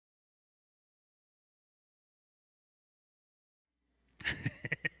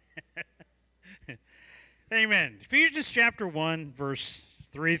Amen. Ephesians chapter 1, verse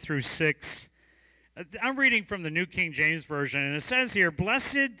 3 through 6. I'm reading from the New King James Version, and it says here,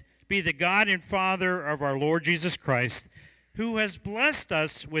 "Blessed be the God and Father of our Lord Jesus Christ, who has blessed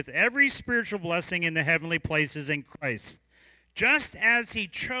us with every spiritual blessing in the heavenly places in Christ, just as he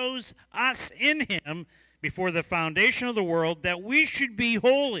chose us in him before the foundation of the world, that we should be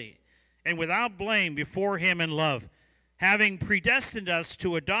holy and without blame before him in love, having predestined us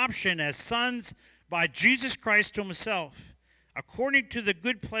to adoption as sons by Jesus Christ to himself, according to the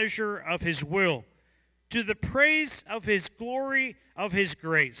good pleasure of his will, to the praise of his glory of his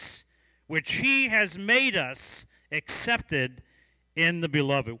grace, which he has made us accepted in the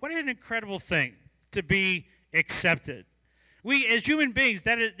beloved." What an incredible thing to be accepted. We, as human beings,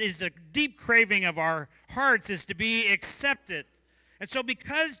 that is a deep craving of our hearts, is to be accepted. And so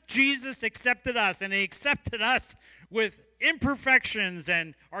because Jesus accepted us, and he accepted us with imperfections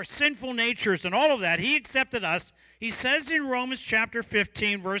and our sinful natures and all of that, he accepted us. He says in Romans chapter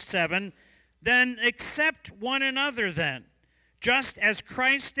 15, verse 7, "Then accept one another then, just as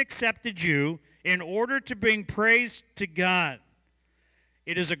Christ accepted you, in order to bring praise to God."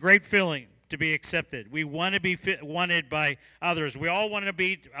 It is a great feeling to be accepted. We want to be wanted by others. We all want to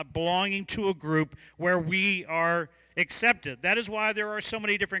be belonging to a group where we are accepted. That is why there are so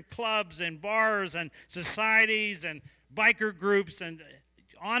many different clubs and bars and societies and biker groups and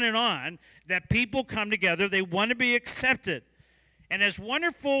on, that people come together. They want to be accepted. And as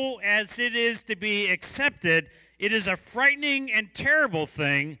wonderful as it is to be accepted, it is a frightening and terrible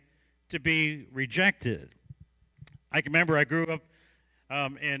thing to be rejected. I can remember I grew up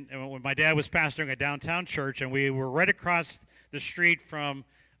and when my dad was pastoring a downtown church, and we were right across the street from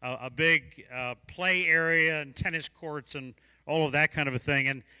a big play area and tennis courts and all of that kind of a thing.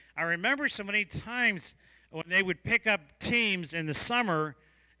 And I remember so many times when they would pick up teams in the summer,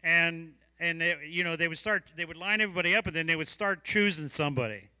 and they, they would line everybody up, and then they would start choosing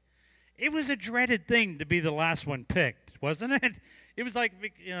somebody. It was a dreaded thing to be the last one picked, wasn't it? It was like,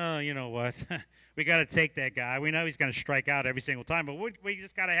 you know what? We got to take that guy. We know he's going to strike out every single time, but we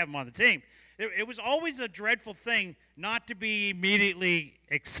just got to have him on the team. It was always a dreadful thing not to be immediately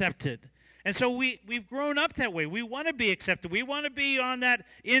accepted. And so we've grown up that way. We want to be accepted. We want to be on that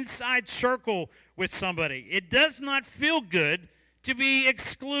inside circle with somebody. It does not feel good to be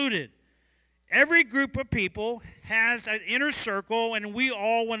excluded. Every group of people has an inner circle, and we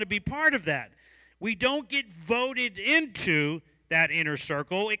all want to be part of that. We don't get voted into that inner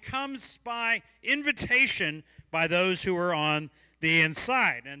circle. It comes by invitation by those who are on the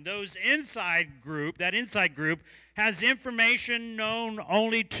inside. And that inside group has information known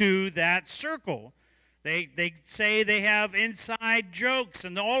only to that circle. They say they have inside jokes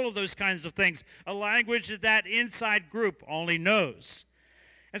and all of those kinds of things, a language that inside group only knows.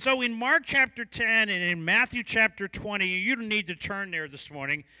 And so in Mark chapter 10 and in Matthew chapter 20, you don't need to turn there this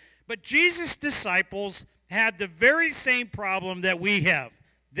morning, but Jesus' disciples had the very same problem that we have.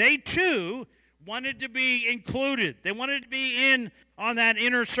 They too wanted to be included. They wanted to be in on that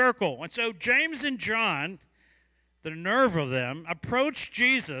inner circle. And so James and John, the nerve of them, approached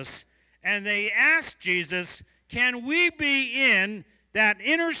Jesus, and they asked Jesus, "Can we be in that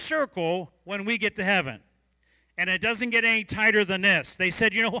inner circle when we get to heaven?" And it doesn't get any tighter than this. They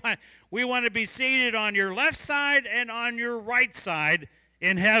said, "You know what? We want to be seated on your left side and on your right side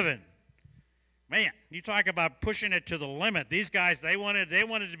in heaven." Man, you talk about pushing it to the limit. These guys, they wanted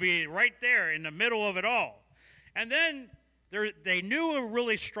to be right there in the middle of it all. And then they knew a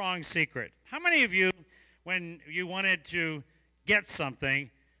really strong secret. How many of you, when you wanted to get something,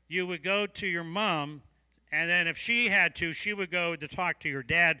 you would go to your mom, and then if she had to, she would go to talk to your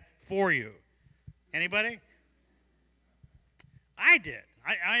dad for you? Anybody? I did.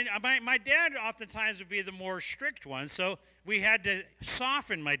 My dad oftentimes would be the more strict one, so we had to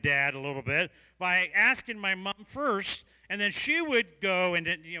soften my dad a little bit by asking my mom first, and then she would go and,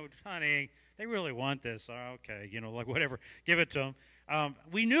 "Honey, they really want this." "Oh, okay, like whatever, give it to them."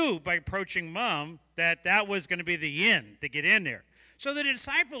 We knew by approaching mom that was going to be the in to get in there. So the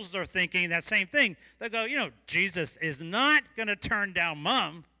disciples are thinking that same thing. They go, Jesus is not going to turn down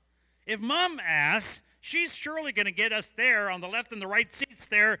mom. If mom asks, she's surely going to get us there on the left and the right seats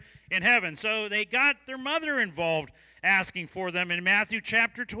there in heaven. So they got their mother involved, asking for them in Matthew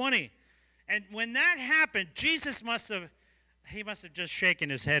chapter 20. And when that happened, Jesus must have just shaken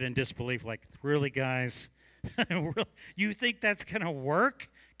his head in disbelief, like, "Really, guys? You think that's going to work?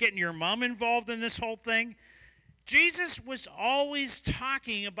 Getting your mom involved in this whole thing?" Jesus was always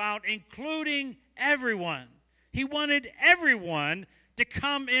talking about including everyone. He wanted everyone to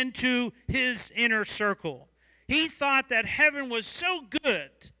come into his inner circle. He thought that heaven was so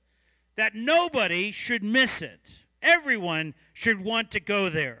good that nobody should miss it. Everyone should want to go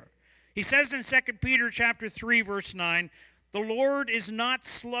there. He says in 2 Peter chapter 3, verse 9, "The Lord is not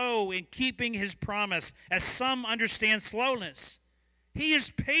slow in keeping his promise, as some understand slowness. He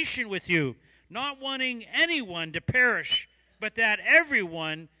is patient with you, not wanting anyone to perish, but that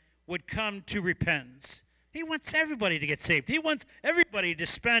everyone would come to repentance." He wants everybody to get saved. He wants everybody to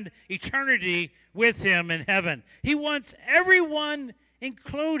spend eternity with him in heaven. He wants everyone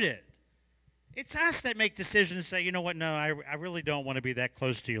included. It's us that make decisions and say, you know what, no, I really don't want to be that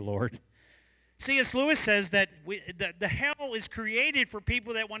close to you, Lord. C.S. Lewis says that the hell is created for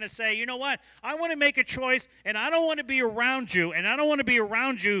people that want to say, you know what, I want to make a choice, and I don't want to be around you, and I don't want to be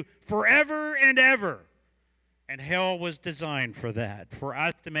around you forever and ever. And hell was designed for that, for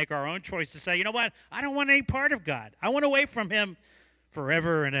us to make our own choice, to say, you know what, I don't want any part of God. I want away from him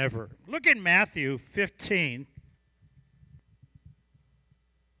forever and ever. Look at Matthew 15.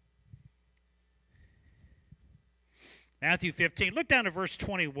 Matthew 15. Look down to verse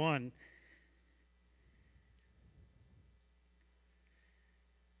 21.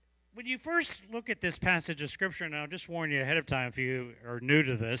 When you first look at this passage of Scripture, and I'll just warn you ahead of time if you are new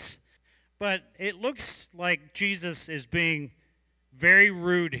to this, but it looks like Jesus is being very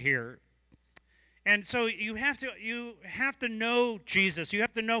rude here. And so you have to know Jesus. You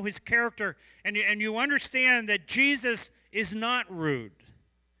have to know his character, and you understand that Jesus is not rude.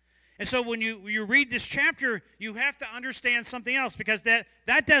 And so when you read this chapter, you have to understand something else, because that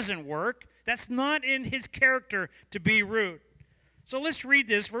doesn't work. That's not in his character to be rude. So let's read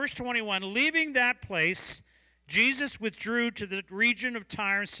this, verse 21. "Leaving that place, Jesus withdrew to the region of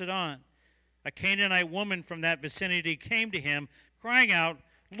Tyre and Sidon. A Canaanite woman from that vicinity came to him, crying out,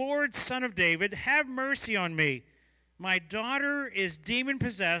 'Lord, Son of David, have mercy on me. My daughter is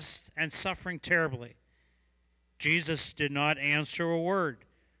demon-possessed and suffering terribly.' Jesus did not answer a word.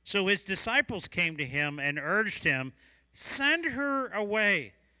 So his disciples came to him and urged him, 'Send her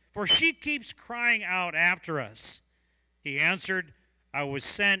away, for she keeps crying out after us.' He answered, 'I was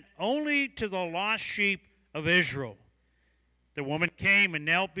sent only to the lost sheep of Israel.' The woman came and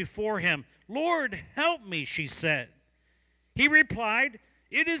knelt before him. 'Lord, help me,' she said. He replied,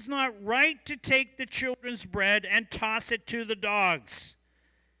 'It is not right to take the children's bread and toss it to the dogs.'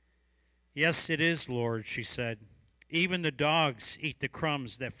 'Yes, it is, Lord,' she said. 'Even the dogs eat the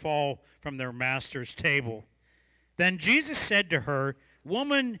crumbs that fall from their master's table.' Then Jesus said to her,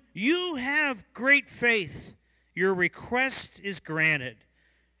 'Woman, you have great faith. Your request is granted.'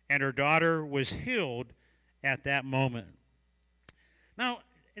 And her daughter was healed at that moment." Now,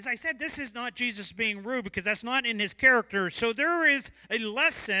 as I said, this is not Jesus being rude, because that's not in his character. So there is a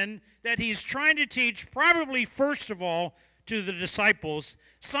lesson that he's trying to teach, probably first of all to the disciples,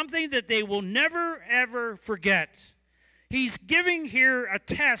 something that they will never, ever forget. He's giving here a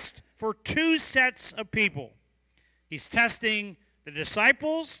test for two sets of people. He's testing the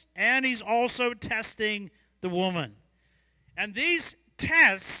disciples, and he's also testing the woman. And these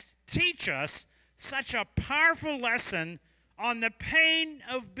tests teach us such a powerful lesson on the pain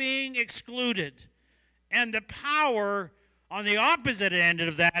of being excluded and the power on the opposite end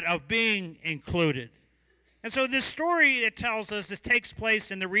of that of being included. And so this story, it tells us, this takes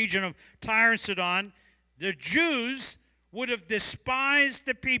place in the region of Tyre and Sidon. The Jews would have despised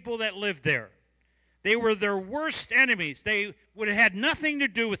the people that lived there. They were their worst enemies. They would have had nothing to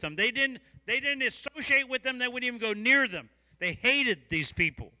do with them. They didn't associate with them. They wouldn't even go near them. They hated these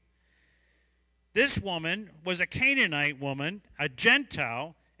people. This woman was a Canaanite woman, a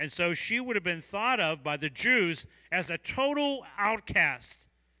Gentile, and so she would have been thought of by the Jews as a total outcast.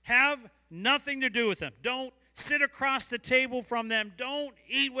 Have nothing to do with them. Don't sit across the table from them. Don't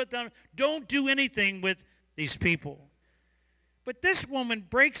eat with them. Don't do anything with these people. But this woman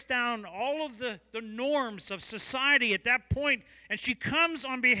breaks down all of the norms of society at that point, and she comes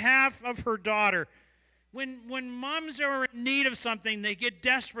on behalf of her daughter. When moms are in need of something, they get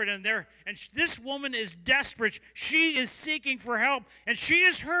desperate, and this woman is desperate. She is seeking for help, and she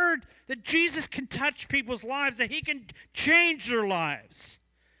has heard that Jesus can touch people's lives, that he can change their lives.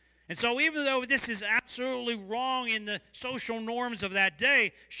 And so even though this is absolutely wrong in the social norms of that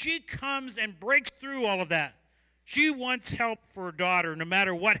day, she comes and breaks through all of that. She wants help for her daughter no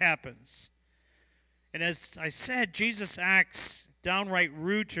matter what happens. And as I said, Jesus acts downright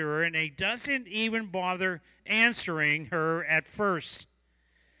rude to her, and he doesn't even bother answering her at first.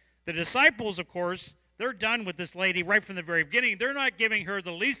 The disciples, of course, they're done with this lady right from the very beginning. They're not giving her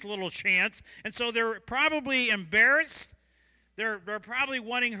the least little chance, and so they're probably embarrassed. They're probably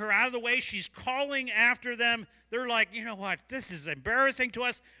wanting her out of the way. She's calling after them. They're like, you know what, this is embarrassing to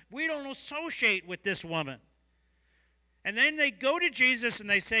us. We don't associate with this woman. And then they go to Jesus and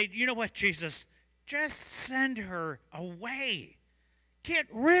they say, you know what, Jesus, just send her away. Get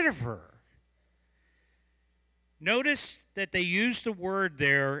rid of her. Notice that they use the word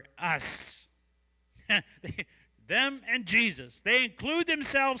there, us. Them and Jesus. They include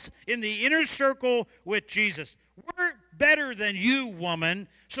themselves in the inner circle with Jesus. We're better than you, woman,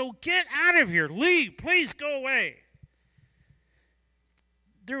 so get out of here. Leave. Please go away.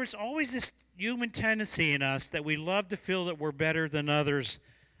 There is always this human tendency in us that we love to feel that we're better than others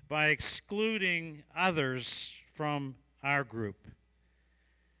by excluding others from our group.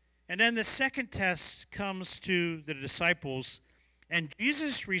 And then the second test comes to the disciples, and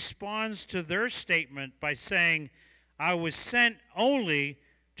Jesus responds to their statement by saying, I was sent only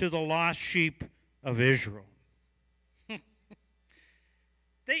to the lost sheep of Israel.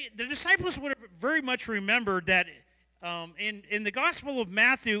 The disciples would have very much remembered that in the Gospel of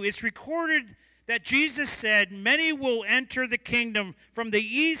Matthew, it's recorded that Jesus said, many will enter the kingdom from the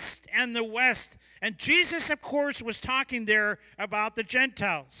east and the west. And Jesus, of course, was talking there about the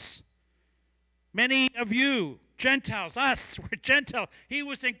Gentiles. Many of you, Gentiles, us, we're Gentile. He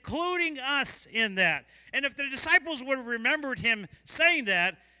was including us in that. And if the disciples would have remembered him saying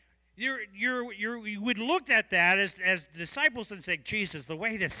that, you would look at that as disciples and say, Jesus,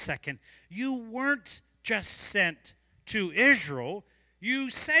 wait a second. You weren't just sent to Israel. You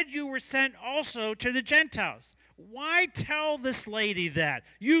said you were sent also to the Gentiles. Why tell this lady that?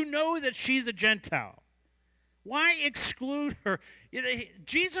 You know that she's a Gentile. Why exclude her?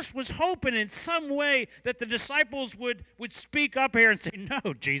 Jesus was hoping in some way that the disciples would speak up here and say,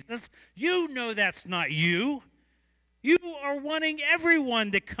 no, Jesus, you know that's not you. You are wanting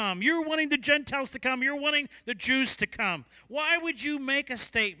everyone to come. You're wanting the Gentiles to come. You're wanting the Jews to come. Why would you make a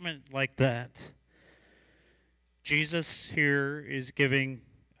statement like that? Jesus here is giving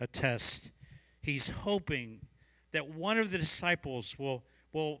a test. He's hoping that one of the disciples will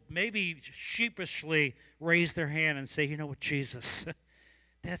maybe sheepishly raise their hand and say, you know what, Jesus,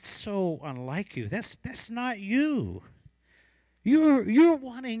 that's so unlike you. That's not you. You're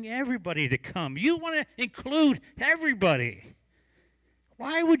wanting everybody to come. You want to include everybody.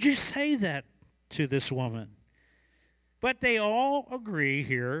 Why would you say that to this woman? But they all agree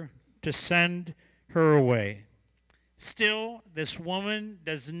here to send her away. Still, this woman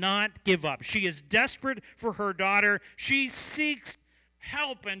does not give up. She is desperate for her daughter. She seeks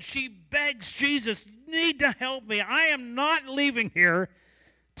help and she begs Jesus, need to help me. I am not leaving here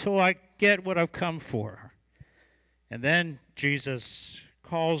till I get what I've come for. And then Jesus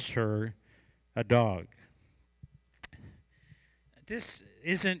calls her a dog. This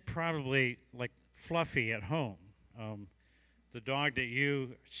isn't probably like Fluffy at home, the dog that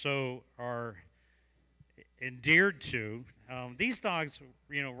you so are endeared to. These dogs,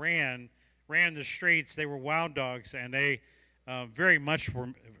 ran the streets. They were wild dogs, and they very much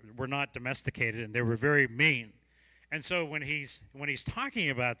were not domesticated, and they were very mean. And so when he's talking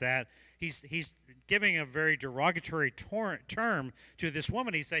about that, he's giving a very derogatory term to this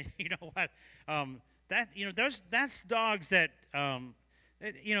woman. He's saying, you know what, that's dogs that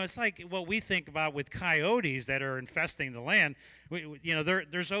it's like what we think about with coyotes that are infesting the land.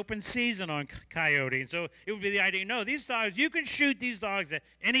 There's open season on coyote, and so it would be the idea. No, these dogs, you can shoot these dogs at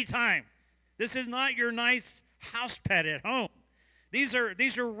any time. This is not your nice house pet at home. These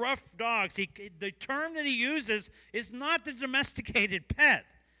are rough dogs. The term that he uses is not the domesticated pet.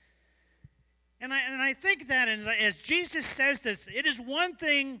 And I think that as Jesus says this, it is one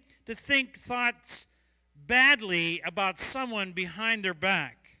thing to think thoughts badly about someone behind their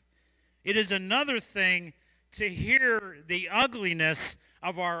back. It is another thing to hear the ugliness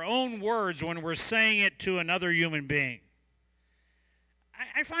of our own words when we're saying it to another human being.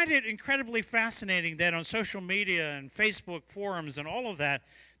 I find it incredibly fascinating that on social media and Facebook forums and all of that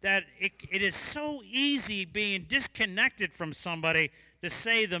it is so easy being disconnected from somebody to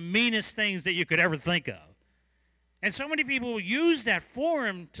say the meanest things that you could ever think of. And so many people use that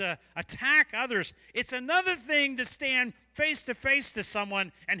forum to attack others. It's another thing to stand face to face to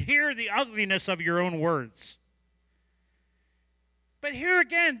someone and hear the ugliness of your own words. But here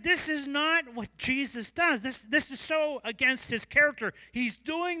again, this is not what Jesus does. This is so against his character. He's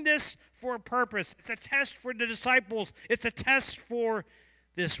doing this for a purpose. It's a test for the disciples. It's a test for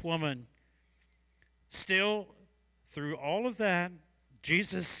this woman. Still, through all of that,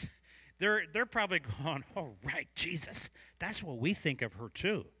 Jesus, they're probably going, oh, right, Jesus, that's what we think of her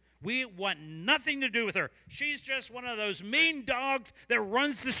too. We want nothing to do with her. She's just one of those mean dogs that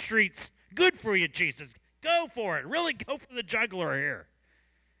runs the streets. Good for you, Jesus. Go for it. Really go for the jugular here.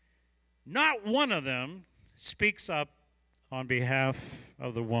 Not one of them speaks up on behalf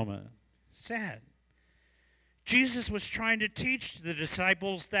of the woman. Sad. Jesus was trying to teach the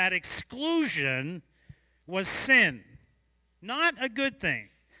disciples that exclusion was sin, not a good thing.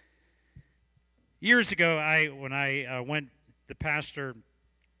 Years ago, when I went to pastor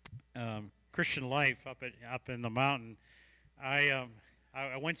Christian Life up in the mountain, I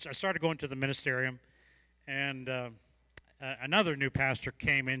started going to the ministerium, and another new pastor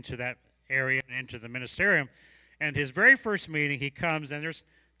came into that area and into the ministerium, and his very first meeting, he comes, and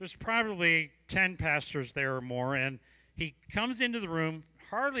there's probably 10 pastors there or more, and he comes into the room,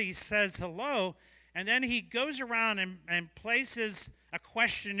 hardly says hello, and then he goes around and places a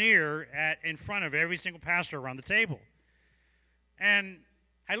questionnaire in front of every single pastor around the table. And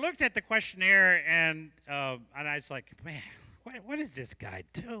I looked at the questionnaire, and I was like, man, what is this guy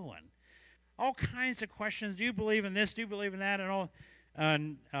doing? All kinds of questions. Do you believe in this? Do you believe in that? And all.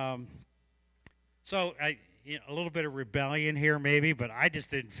 And so a little bit of rebellion here maybe, but I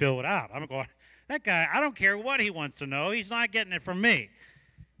just didn't fill it out. I'm going, that guy, I don't care what he wants to know. He's not getting it from me.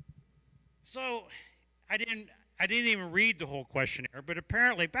 So I didn't even read the whole questionnaire, but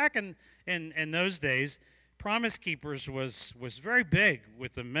apparently back in those days, Promise Keepers was very big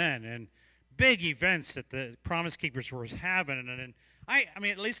with the men, and big events that the Promise Keepers were having. And I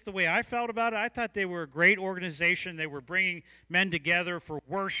mean, at least the way I felt about it, I thought they were a great organization. They were bringing men together for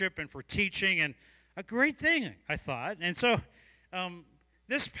worship and for teaching, and a great thing, I thought. And so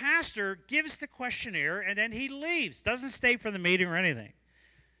this pastor gives the questionnaire, and then he leaves, doesn't stay for the meeting or anything.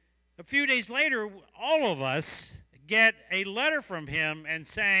 A few days later, all of us get a letter from him and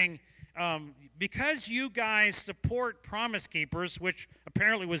saying, because you guys support Promise Keepers, which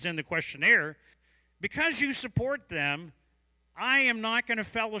apparently was in the questionnaire, because you support them, I am not going to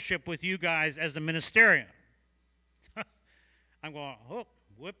fellowship with you guys as a ministerium. I'm going, oh,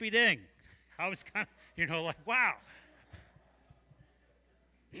 whoopee-ding. I was kind of, like, wow.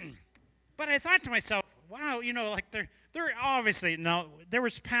 But I thought to myself, wow, like they're obviously, now, there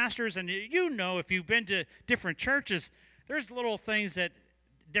was pastors, and if you've been to different churches, there's little things that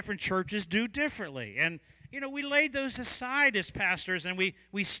different churches do differently. And, we laid those aside as pastors, and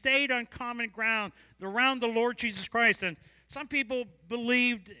we stayed on common ground around the Lord Jesus Christ. And some people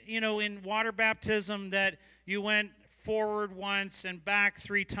believed, in water baptism that you went forward once and back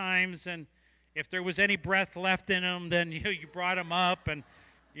 3 times, and if there was any breath left in them, then you brought them up, and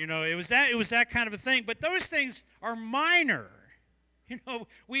it was that kind of a thing. But those things are minor.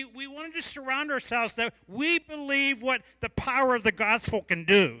 We wanted to surround ourselves that we believe what the power of the gospel can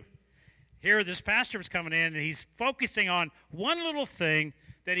do. Here, this pastor was coming in, and he's focusing on one little thing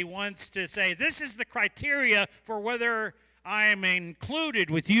that he wants to say, this is the criteria for whether I am included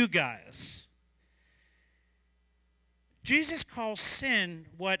with you guys. Jesus calls sin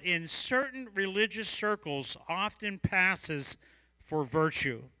what in certain religious circles often passes for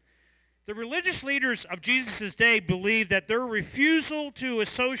virtue. The religious leaders of Jesus' day believed that their refusal to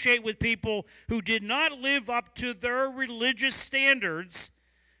associate with people who did not live up to their religious standards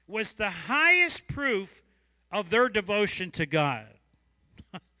was the highest proof of their devotion to God.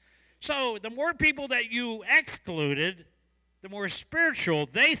 So the more people that you excluded, the more spiritual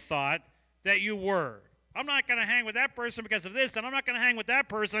they thought that you were. I'm not going to hang with that person because of this, and I'm not going to hang with that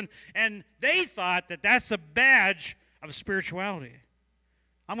person. And they thought that that's a badge of spirituality.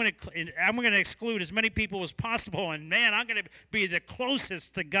 I'm going to exclude as many people as possible, and man, I'm going to be the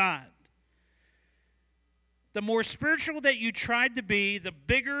closest to God. The more spiritual that you tried to be, the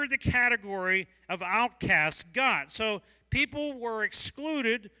bigger the category of outcasts got. So people were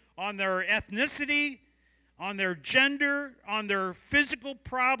excluded on their ethnicity, on their gender, on their physical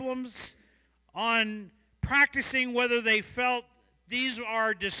problems, on practicing whether they felt these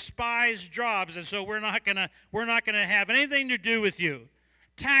are despised jobs, and so we're not going to have anything to do with you.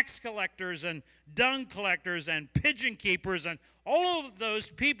 Tax collectors and dung collectors and pigeon keepers and all of those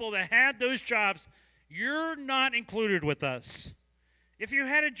people that had those jobs, you're not included with us. If you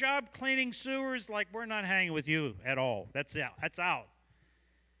had a job cleaning sewers, we're not hanging with you at all. That's out.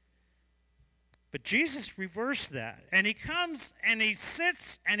 But Jesus reversed that. And he comes and he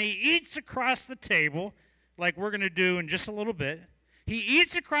sits and he eats across the table, like we're going to do in just a little bit. He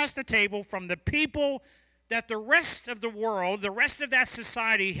eats across the table from the people that the rest of the world, the rest of that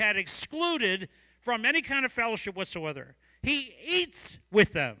society had excluded from any kind of fellowship whatsoever. He eats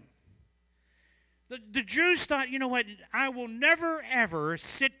with them. The Jews thought, you know what, I will never, ever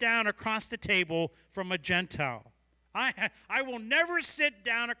sit down across the table from a Gentile. I will never sit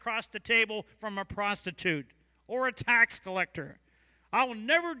down across the table from a prostitute or a tax collector. I will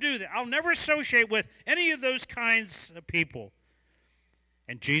never do that. I'll never associate with any of those kinds of people.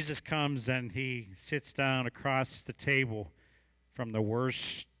 And Jesus comes and he sits down across the table from the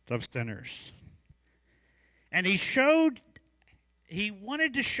worst of sinners. And he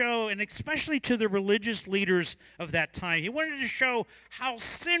wanted to show, and especially to the religious leaders of that time, he wanted to show how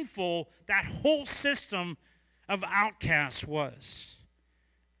sinful that whole system of outcasts was.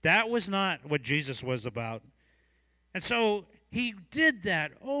 That was not what Jesus was about. And so he did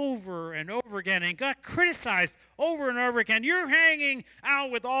that over and over again and got criticized over and over again. You're hanging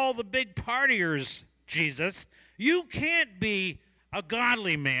out with all the big partiers, Jesus. You can't be a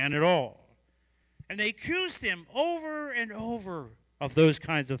godly man at all. And they accused him over and over of those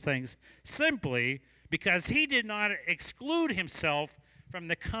kinds of things simply because he did not exclude himself from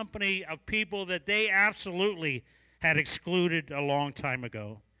the company of people that they absolutely had excluded a long time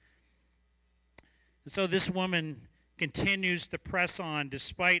ago. And so this woman continues to press on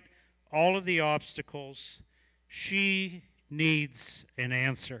despite all of the obstacles. She needs an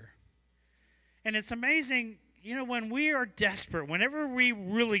answer. And it's amazing, you know, when we are desperate, whenever we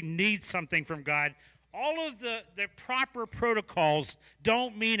really need something from God, all of the proper protocols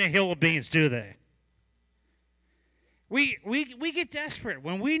don't mean a hill of beans, do they? We get desperate.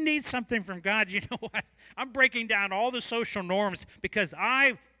 When we need something from God, you know what? I'm breaking down all the social norms because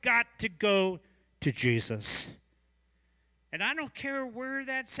I've got to go to Jesus. And I don't care where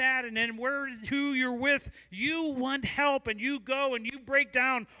that's at and then who you're with. You want help, and you go and you break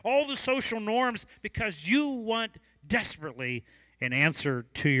down all the social norms because you want desperately an answer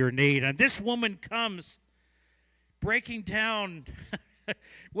to your need. And this woman comes breaking down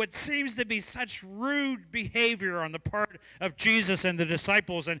what seems to be such rude behavior on the part of Jesus and the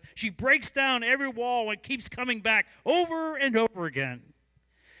disciples. And she breaks down every wall and keeps coming back over and over again.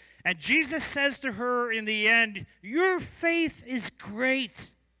 And Jesus says to her in the end, your faith is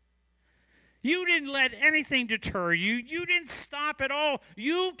great. You didn't let anything deter you. You didn't stop at all.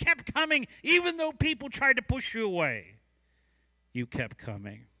 You kept coming even though people tried to push you away. You kept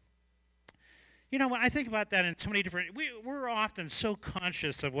coming. You know, when I think about that in so many different, we're often so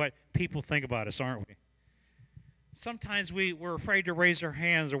conscious of what people think about us, aren't we? Sometimes we're afraid to raise our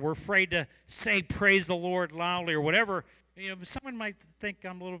hands, or we're afraid to say praise the Lord loudly, or whatever. You know, someone might think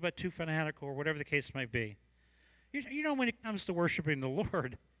I'm a little bit too fanatical, or whatever the case might be. You know, when it comes to worshiping the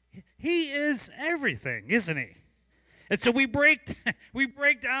Lord, He is everything, isn't He? And so we break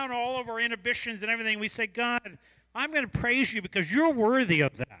down all of our inhibitions and everything. We say, God, I'm going to praise you because you're worthy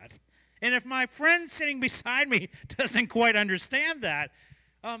of that. And if my friend sitting beside me doesn't quite understand that,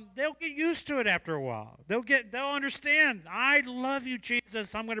 they'll get used to it after a while. They'll understand. I love you,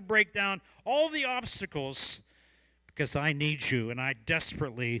 Jesus. I'm going to break down all the obstacles because I need you, and I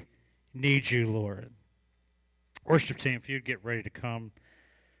desperately need you, Lord. Worship team, if you'd get ready to come.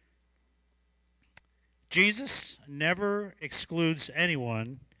 Jesus never excludes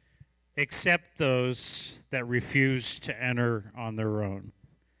anyone except those that refuse to enter on their own.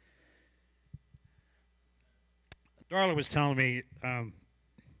 Darla was telling me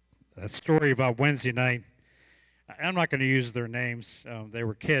a story about Wednesday night. I'm not going to use their names. They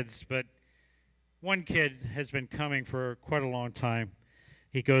were kids, but one kid has been coming for quite a long time.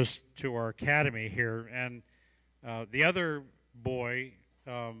 He goes to our academy here, and the other boy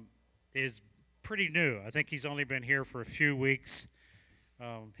is pretty new. I think he's only been here for a few weeks.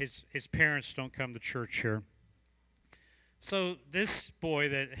 His parents don't come to church here. So this boy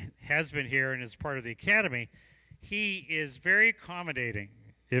that has been here and is part of the academy, he is very accommodating,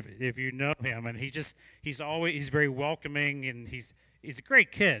 if you know him, and he's very welcoming, and he's a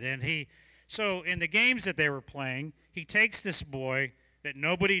great kid. And so in the games that they were playing, he takes this boy that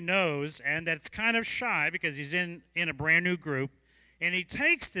nobody knows and that's kind of shy because he's in a brand new group, and he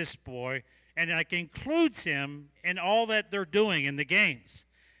takes this boy and includes him in all that they're doing in the games.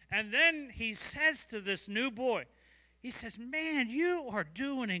 And then he says to this new boy, he says, man, you are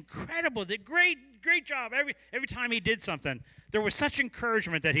doing incredible. Great job. Every time he did something, there was such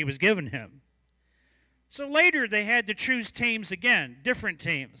encouragement that he was giving him. So later they had to choose teams again, different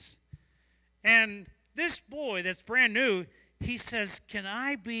teams. And this boy that's brand new, he says, can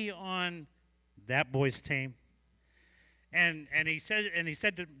I be on that boy's team? And he said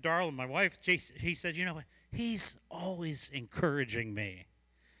to Darla, my wife, he said, you know what? He's always encouraging me.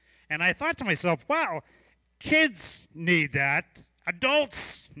 And I thought to myself, wow, kids need that.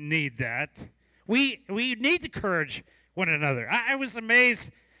 Adults need that. We need to encourage one another. I was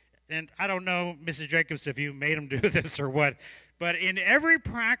amazed, and I don't know, Mrs. Jacobs, if you made them do this or what, but in every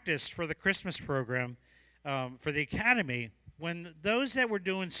practice for the Christmas program, for the academy, when those that were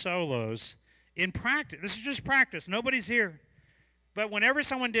doing solos, in practice, this is just practice, nobody's here, but whenever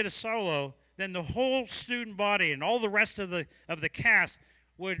someone did a solo, then the whole student body and all the rest of the cast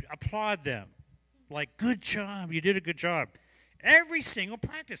would applaud them. Like, good job, you did a good job. Every single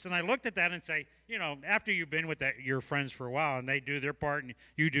practice. And I looked at that and say, after you've been with your friends for a while and they do their part and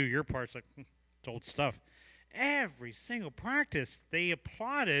you do your part, it's like, it's old stuff. Every single practice, they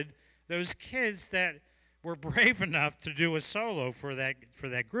applauded those kids that were brave enough to do a solo for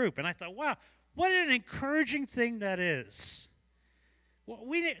that group. And I thought, wow, what an encouraging thing that is. Well,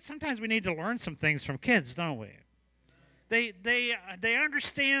 sometimes we need to learn some things from kids, don't we? They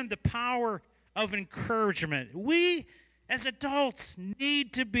understand the power of encouragement. We, as adults,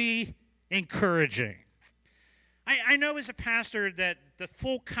 need to be encouraging. I know as a pastor that the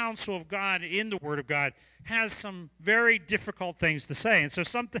full counsel of God in the Word of God has some very difficult things to say. And so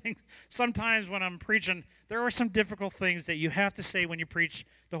sometimes when I'm preaching, there are some difficult things that you have to say when you preach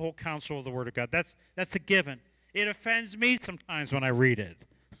the whole counsel of the Word of God. That's a given. It offends me sometimes when I read it.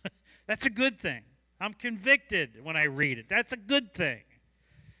 That's a good thing. I'm convicted when I read it. That's a good thing.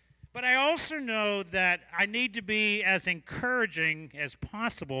 But I also know that I need to be as encouraging as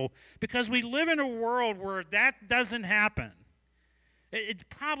possible because we live in a world where that doesn't happen. It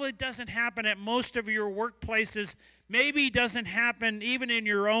probably doesn't happen at most of your workplaces. Maybe it doesn't happen even in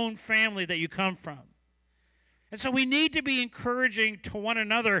your own family that you come from. And so we need to be encouraging to one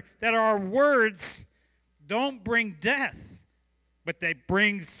another that our words don't bring death, but they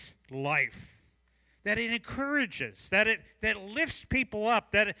brings life. That it encourages, that it lifts people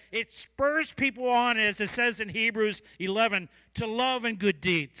up, that it spurs people on, as it says in Hebrews 11, to love and good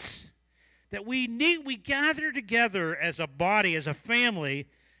deeds. That we gather together as a body, as a family,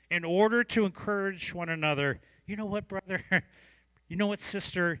 in order to encourage one another. You know what, brother? You know what,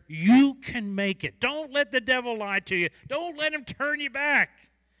 sister? You can make it. Don't let the devil lie to you. Don't let him turn you back.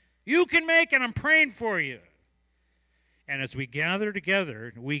 You can make it. I'm praying for you. And as we gather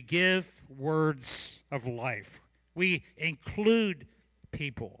together, we give words of life. We include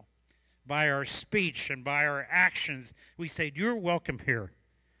people by our speech and by our actions. We say, you're welcome here.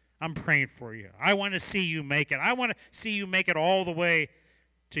 I'm praying for you. I want to see you make it. I want to see you make it all the way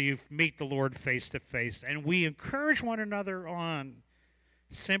till you meet the Lord face to face. And we encourage one another on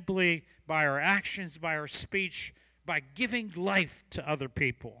simply by our actions, by our speech, by giving life to other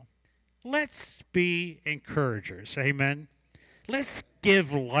people. Let's be encouragers. Amen. Let's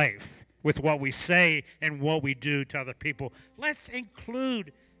give life with what we say and what we do to other people. Let's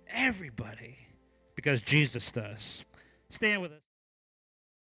include everybody because Jesus does. Stand with us.